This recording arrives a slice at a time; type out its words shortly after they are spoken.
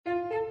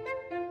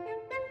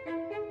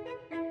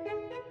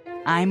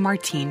I'm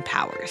Martine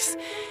Powers.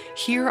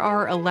 Here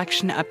are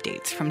election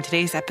updates from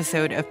today's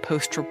episode of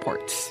Post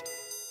Reports.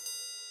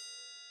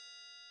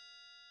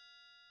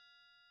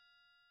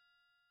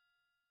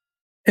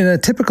 In a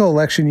typical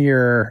election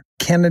year,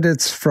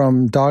 candidates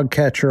from dog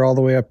catcher all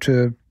the way up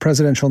to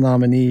presidential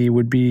nominee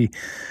would be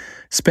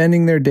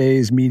spending their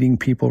days meeting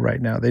people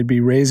right now. They'd be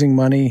raising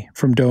money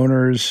from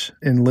donors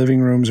in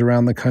living rooms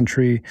around the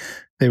country.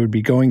 They would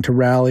be going to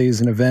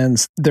rallies and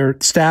events. Their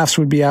staffs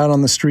would be out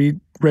on the street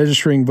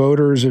registering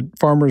voters at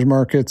farmers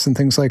markets and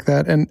things like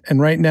that.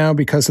 And right now,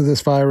 because of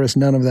this virus,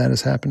 none of that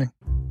is happening.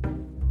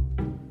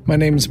 My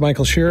name is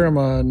Michael Shear. I'm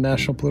a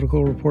national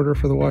political reporter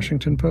for The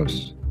Washington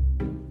Post.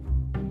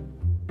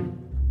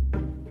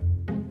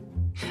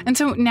 And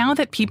so now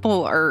that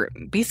people are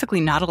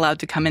basically not allowed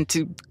to come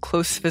into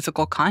close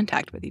physical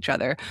contact with each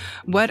other,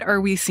 what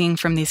are we seeing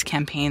from these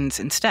campaigns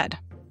instead?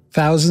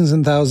 Thousands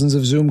and thousands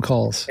of Zoom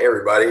calls. Hey,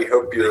 everybody.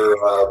 Hope you're,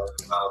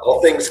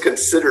 all things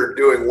considered,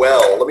 doing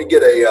well. Let me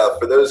get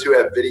for those who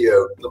have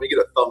video, let me get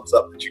a thumbs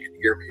up that you can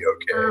hear me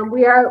okay.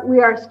 We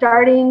are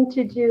starting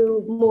to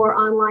do more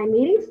online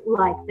meetings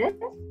like this.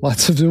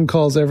 Lots of Zoom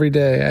calls every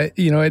day.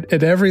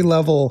 At every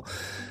level,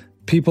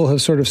 people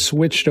have sort of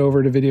switched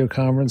over to video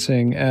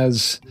conferencing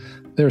as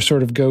their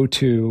sort of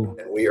go-to.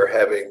 And we are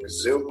having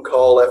Zoom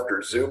call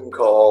after Zoom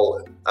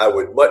call. I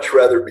would much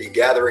rather be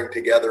gathering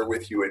together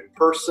with you in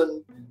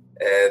person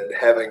and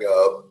having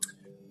a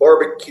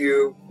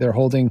barbecue. They're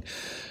holding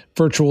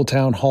virtual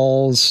town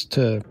halls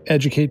to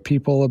educate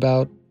people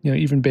about,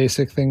 even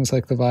basic things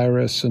like the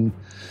virus and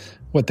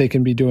what they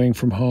can be doing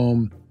from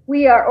home.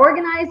 We are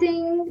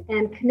organizing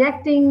and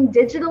connecting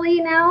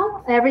digitally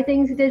now.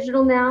 Everything's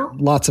digital now.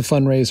 Lots of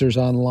fundraisers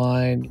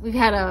online. We've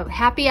had a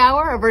happy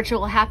hour, a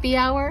virtual happy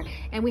hour,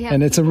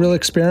 and it's a real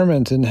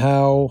experiment in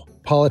how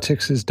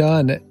politics is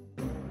done.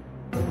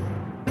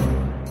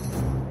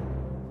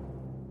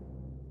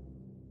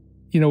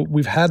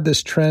 We've had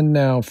this trend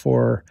now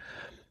for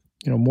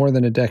more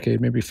than a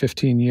decade, maybe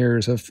 15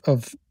 years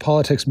of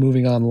politics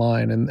moving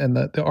online and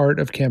the art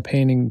of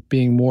campaigning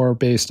being more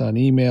based on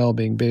email,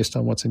 being based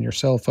on what's in your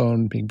cell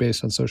phone, being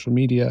based on social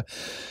media.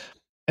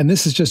 And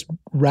this has just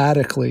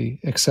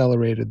radically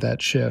accelerated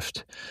that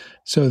shift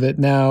so that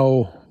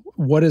now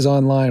what is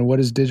online, what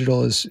is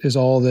digital is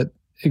all that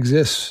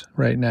exists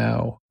right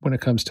now when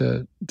it comes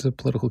to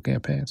political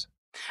campaigns.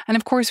 And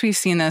of course, we've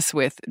seen this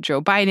with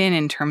Joe Biden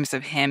in terms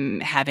of him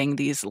having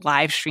these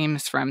live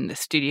streams from the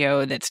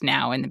studio that's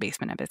now in the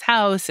basement of his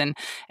house.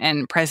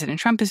 And President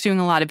Trump is doing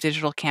a lot of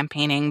digital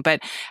campaigning. But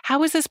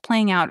how is this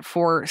playing out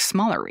for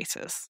smaller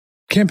races?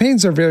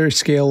 Campaigns are very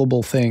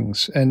scalable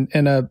things. And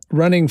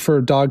running for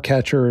dog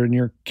catcher in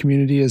your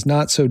community is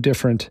not so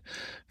different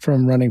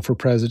from running for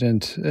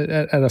president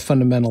at a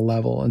fundamental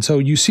level. And so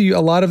you see a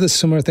lot of the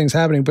similar things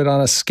happening, but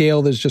on a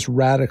scale that's just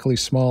radically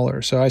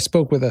smaller. So I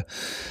spoke with a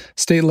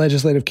state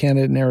legislative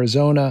candidate in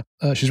Arizona.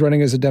 She's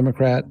running as a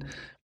Democrat.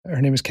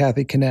 Her name is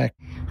Kathy Kinect.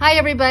 Hi,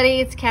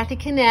 everybody. It's Kathy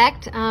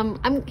Kinect.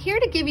 I'm here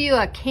to give you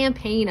a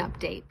campaign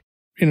update.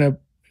 In a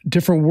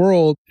different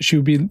world, she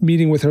would be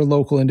meeting with her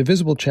local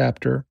Indivisible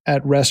chapter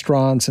at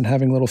restaurants and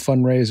having little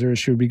fundraisers.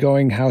 She would be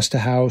going house to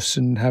house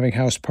and having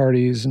house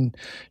parties and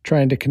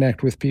trying to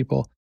connect with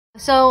people.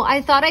 So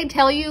I thought I'd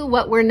tell you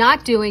what we're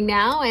not doing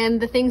now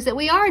and the things that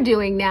we are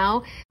doing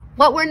now.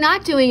 What we're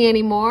not doing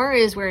anymore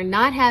is we're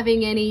not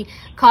having any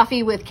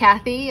coffee with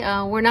Kathy.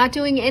 We're not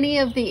doing any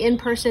of the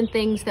in-person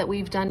things that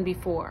we've done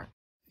before.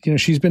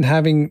 She's been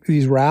having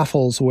these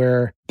raffles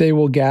where they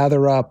will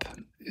gather up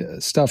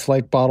stuff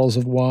like bottles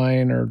of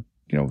wine or,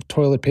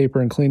 toilet paper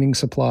and cleaning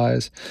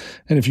supplies.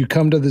 And if you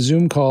come to the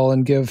Zoom call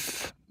and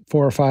give $4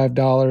 or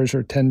 $5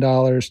 or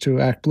 $10 to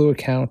ActBlue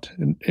account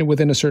and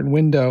within a certain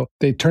window,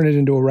 they turn it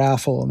into a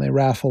raffle and they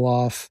raffle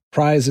off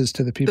prizes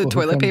to the people. The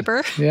toilet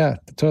paper? Yeah,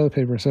 the toilet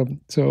paper.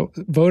 So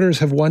voters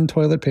have won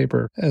toilet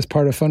paper as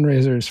part of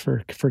fundraisers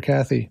for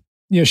Kathy.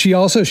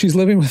 She's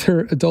living with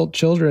her adult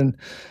children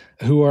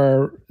who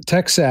are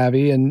tech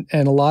savvy, and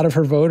a lot of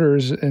her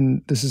voters,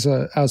 and this is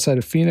outside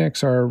of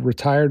Phoenix, are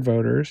retired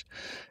voters.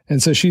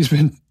 And so she's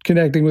been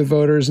connecting with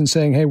voters and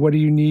saying, hey, what do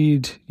you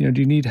need? Do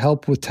you need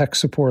help with tech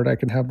support? I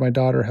can have my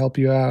daughter help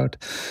you out.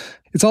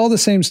 It's all the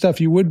same stuff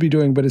you would be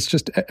doing, but it's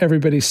just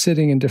everybody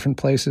sitting in different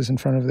places in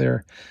front of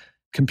their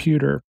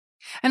computer.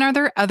 And are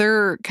there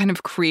other kind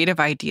of creative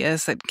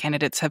ideas that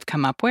candidates have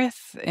come up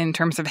with in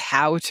terms of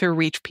how to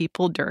reach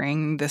people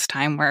during this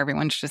time where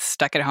everyone's just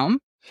stuck at home?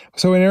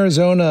 So in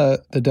Arizona,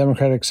 the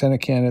Democratic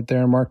Senate candidate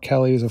there, Mark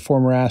Kelly, is a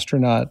former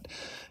astronaut,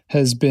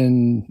 has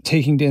been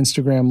taking to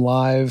Instagram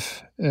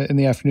Live in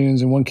the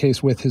afternoons, in one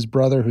case with his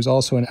brother, who's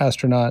also an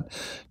astronaut,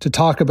 to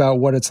talk about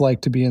what it's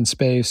like to be in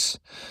space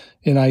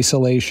in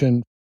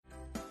isolation.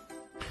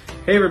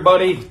 Hey,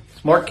 everybody.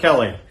 It's Mark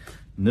Kelly.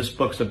 And this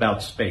book's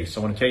about space.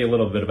 I want to tell you a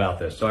little bit about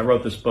this. So I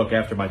wrote this book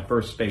after my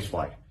first space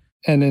flight.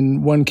 And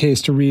in one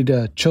case, to read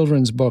a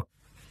children's book.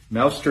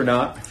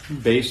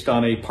 Mousetronaut, based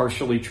on a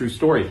partially true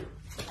story.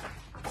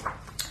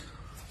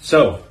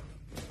 So,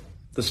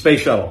 the space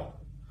shuttle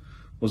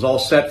was all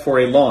set for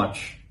a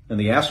launch, and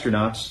the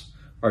astronauts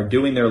are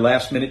doing their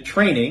last-minute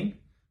training.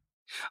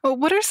 Well,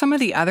 what are some of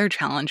the other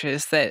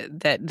challenges that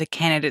the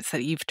candidates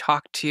that you've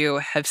talked to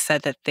have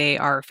said that they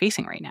are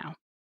facing right now?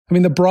 I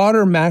mean, the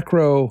broader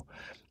macro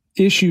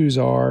issues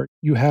are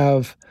you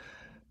have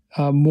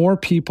more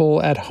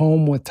people at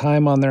home with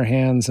time on their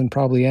hands than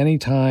probably any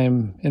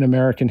time in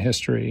American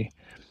history.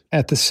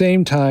 At the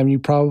same time, you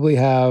probably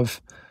have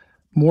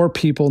more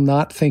people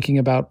not thinking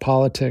about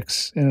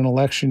politics in an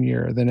election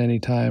year than any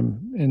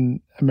time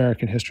in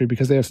American history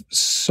because they have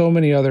so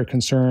many other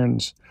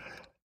concerns,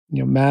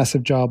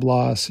 massive job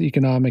loss,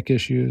 economic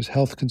issues,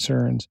 health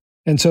concerns.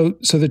 And so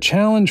the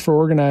challenge for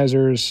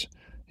organizers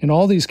in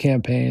all these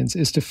campaigns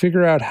is to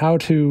figure out how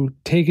to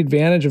take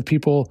advantage of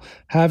people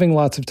having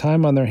lots of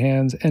time on their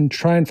hands and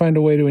try and find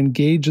a way to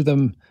engage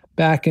them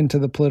back into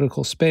the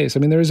political space. I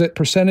mean, there's a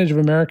percentage of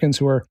Americans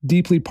who are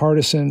deeply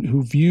partisan,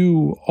 who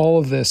view all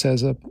of this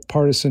as a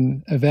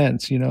partisan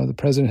event. The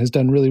president has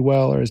done really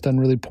well or has done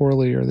really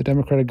poorly, or the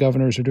Democratic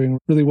governors are doing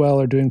really well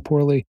or doing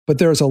poorly. But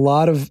there's a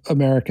lot of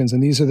Americans,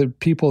 and these are the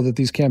people that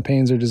these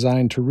campaigns are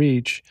designed to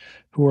reach,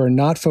 who are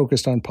not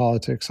focused on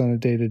politics on a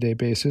day-to-day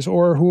basis,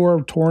 or who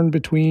are torn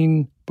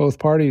between both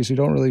parties, who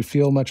don't really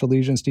feel much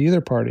allegiance to either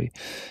party.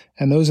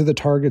 And those are the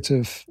targets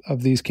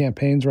of these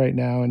campaigns right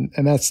now, and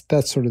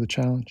that's sort of the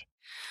challenge.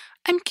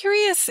 I'm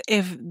curious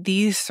if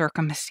these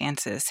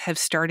circumstances have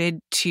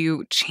started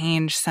to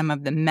change some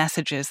of the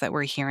messages that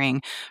we're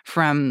hearing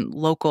from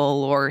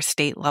local or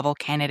state level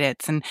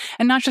candidates, and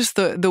not just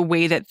the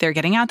way that they're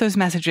getting out those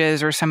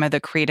messages or some of the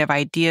creative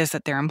ideas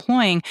that they're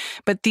employing,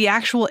 but the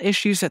actual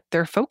issues that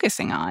they're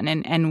focusing on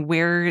and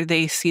where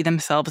they see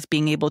themselves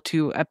being able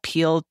to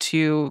appeal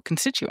to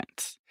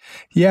constituents.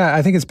 Yeah,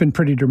 I think it's been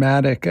pretty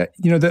dramatic.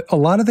 A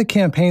lot of the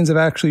campaigns have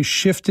actually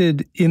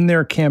shifted in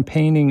their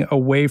campaigning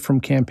away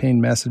from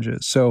campaign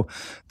messages. So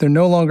they're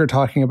no longer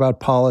talking about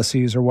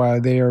policies or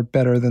why they are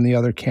better than the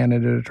other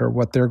candidate or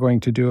what they're going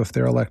to do if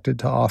they're elected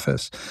to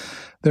office.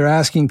 They're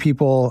asking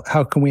people,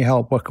 how can we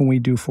help? What can we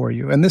do for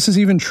you? And this is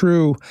even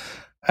true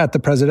at the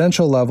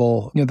presidential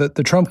level.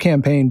 The Trump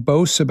campaign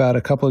boasts about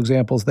a couple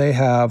examples they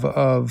have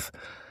of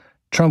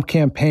Trump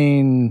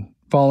campaign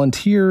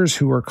volunteers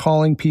who are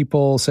calling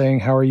people saying,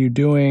 how are you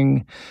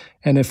doing?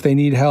 And if they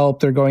need help,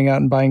 they're going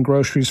out and buying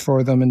groceries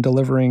for them and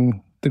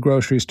delivering the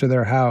groceries to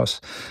their house.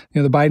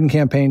 The Biden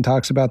campaign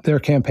talks about their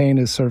campaign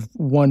as sort of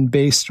one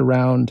based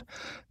around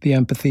the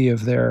empathy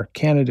of their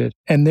candidate.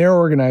 And their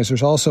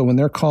organizers also, when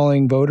they're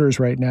calling voters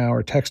right now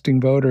or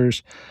texting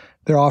voters,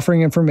 they're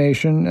offering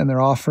information and they're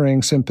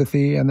offering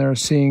sympathy and they're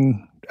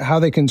seeing how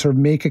they can sort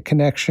of make a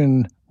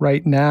connection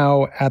right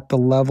now at the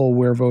level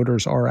where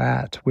voters are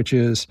at, which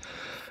is,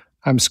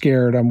 I'm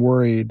scared, I'm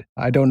worried,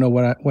 I don't know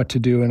what to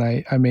do, and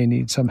I may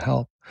need some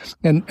help.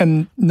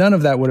 And none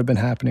of that would have been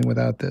happening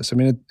without this. I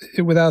mean,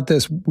 without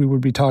this, we would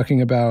be talking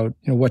about,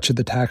 what should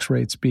the tax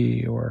rates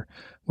be, or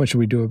what should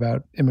we do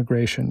about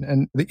immigration?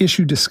 And the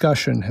issue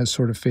discussion has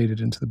sort of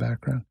faded into the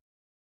background.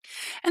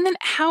 And then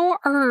how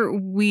are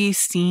we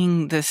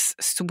seeing this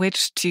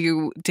switch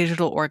to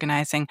digital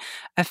organizing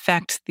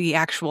affect the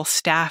actual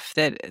staff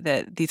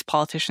that these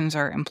politicians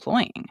are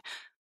employing?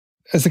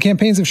 As the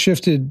campaigns have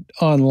shifted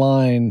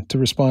online to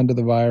respond to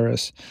the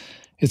virus,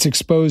 it's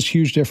exposed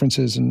huge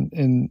differences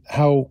in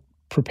how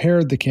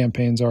prepared the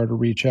campaigns are to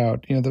reach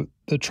out.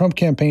 The Trump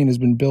campaign has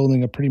been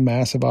building a pretty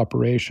massive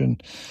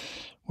operation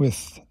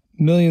with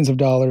millions of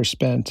dollars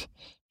spent,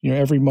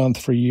 every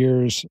month for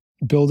years,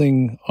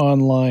 building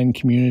online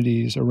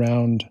communities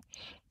around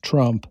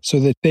Trump so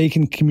that they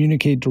can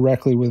communicate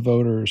directly with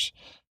voters.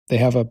 They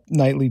have a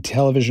nightly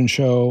television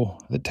show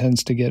that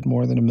tends to get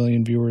more than 1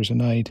 million viewers a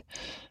night.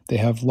 They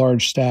have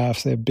large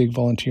staffs. They have big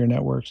volunteer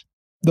networks.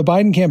 The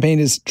Biden campaign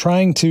is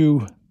trying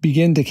to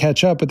begin to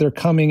catch up, but they're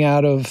coming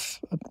out of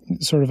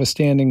sort of a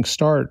standing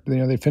start.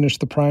 They finished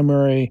the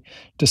primary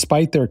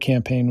despite their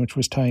campaign, which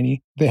was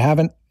tiny. They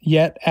haven't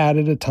yet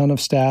added a ton of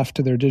staff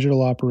to their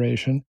digital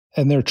operation,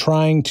 and they're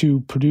trying to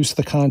produce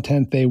the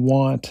content they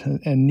want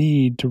and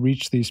need to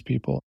reach these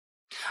people.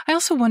 I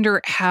also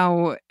wonder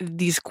how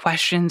these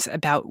questions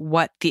about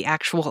what the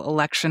actual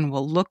election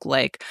will look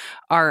like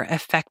are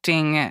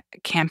affecting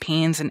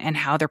campaigns and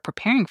how they're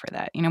preparing for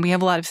that. We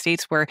have a lot of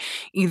states where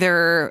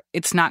either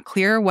it's not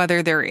clear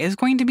whether there is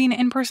going to be an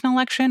in-person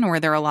election, or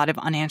there are a lot of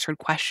unanswered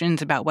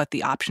questions about what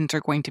the options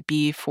are going to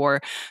be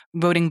for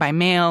voting by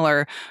mail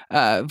or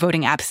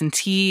voting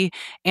absentee.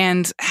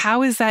 And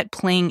how is that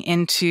playing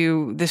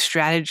into the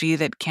strategy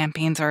that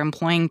campaigns are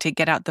employing to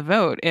get out the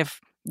vote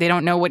if they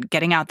don't know what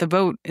getting out the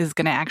vote is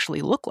going to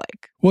actually look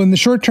like? Well, in the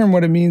short term,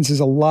 what it means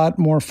is a lot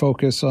more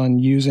focus on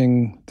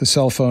using the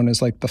cell phone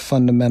as like the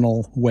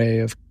fundamental way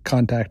of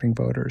contacting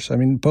voters. I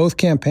mean, both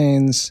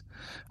campaigns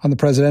on the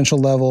presidential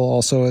level,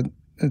 also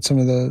at some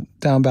of the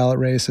down ballot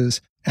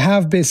races,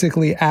 have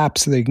basically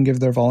apps they can give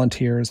their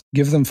volunteers,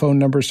 give them phone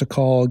numbers to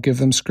call, give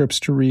them scripts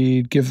to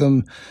read, give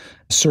them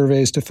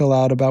surveys to fill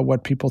out about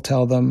what people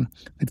tell them,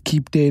 that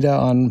keep data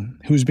on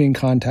who's being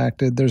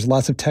contacted. There's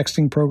lots of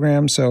texting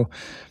programs. So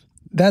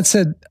that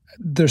said,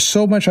 there's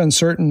so much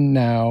uncertain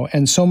now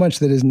and so much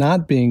that is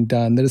not being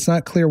done that it's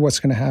not clear what's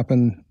going to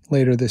happen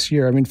later this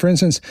year. I mean, for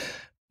instance,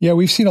 Yeah,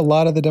 we've seen a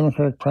lot of the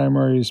Democratic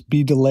primaries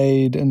be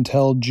delayed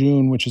until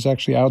June, which is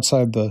actually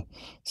outside the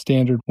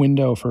standard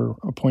window for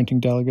appointing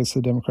delegates to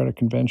the Democratic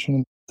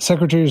Convention.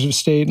 Secretaries of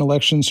state and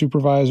election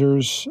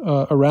supervisors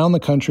around the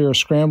country are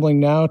scrambling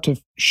now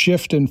to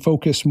shift and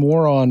focus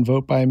more on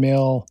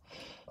vote-by-mail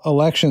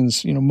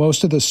elections.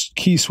 Most of the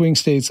key swing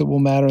states that will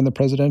matter in the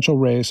presidential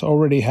race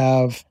already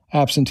have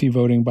absentee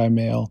voting by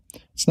mail.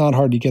 It's not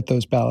hard to get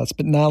those ballots,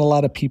 but not a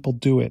lot of people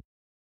do it.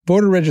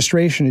 Voter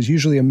registration is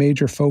usually a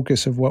major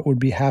focus of what would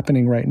be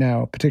happening right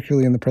now,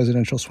 particularly in the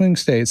presidential swing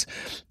states.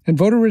 And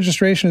voter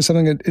registration is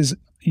something that is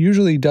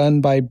usually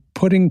done by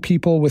putting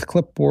people with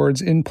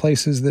clipboards in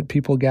places that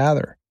people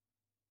gather.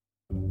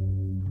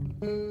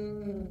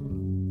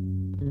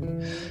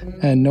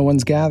 And no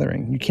one's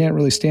gathering. You can't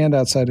really stand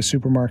outside a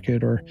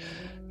supermarket or,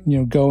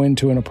 go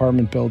into an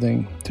apartment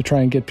building to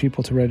try and get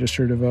people to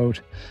register to vote.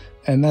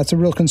 And that's a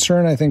real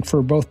concern, I think,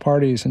 for both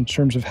parties in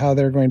terms of how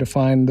they're going to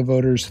find the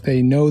voters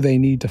they know they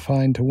need to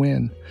find to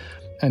win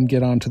and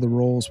get onto the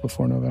rolls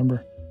before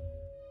November.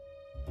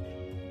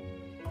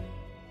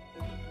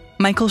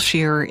 Michael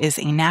Shear is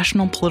a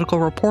national political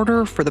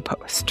reporter for The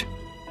Post.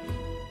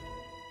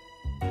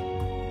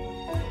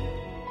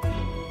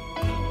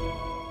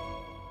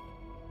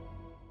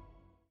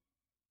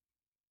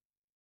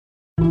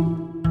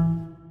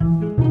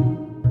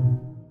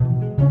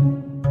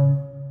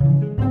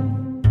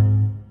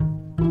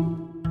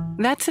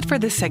 That's it for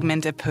this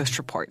segment of Post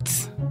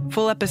Reports.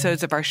 Full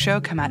episodes of our show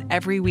come out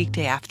every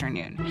weekday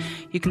afternoon.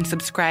 You can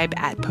subscribe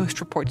at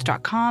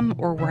postreports.com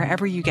or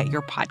wherever you get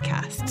your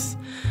podcasts.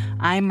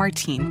 I'm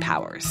Martine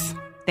Powers.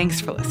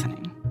 Thanks for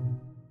listening.